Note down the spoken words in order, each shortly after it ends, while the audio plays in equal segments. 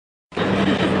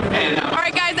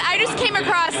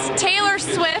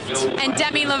and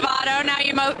Demi Lovato. Now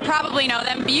you probably know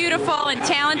them. Beautiful and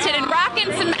talented and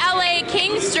rocking some LA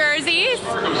Kings jerseys.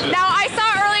 Now I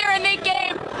saw earlier in the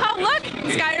game, oh look,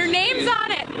 it's got your names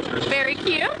on it. Very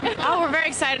cute. Oh, we're very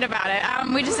excited about it.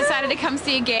 We just decided to come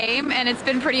see a game, and it's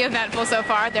been pretty eventful so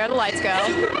far. There the lights go.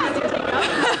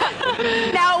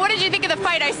 Now, what did you think of the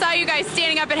fight? I saw you guys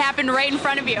standing up. It happened right in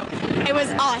front of you. It was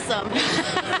awesome.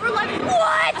 We're like,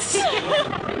 what?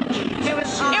 It was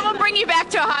awesome. It will bring you back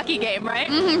to a hockey game, right?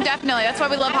 Definitely. That's why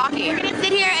we love hockey. We're going to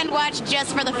sit here and watch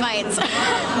just for the fights.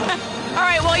 All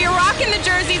right, well, you're rocking the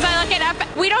jerseys. I look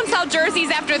at we don't sell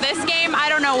jerseys after this game. I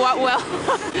don't know what will.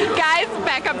 Guys,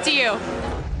 back up to you.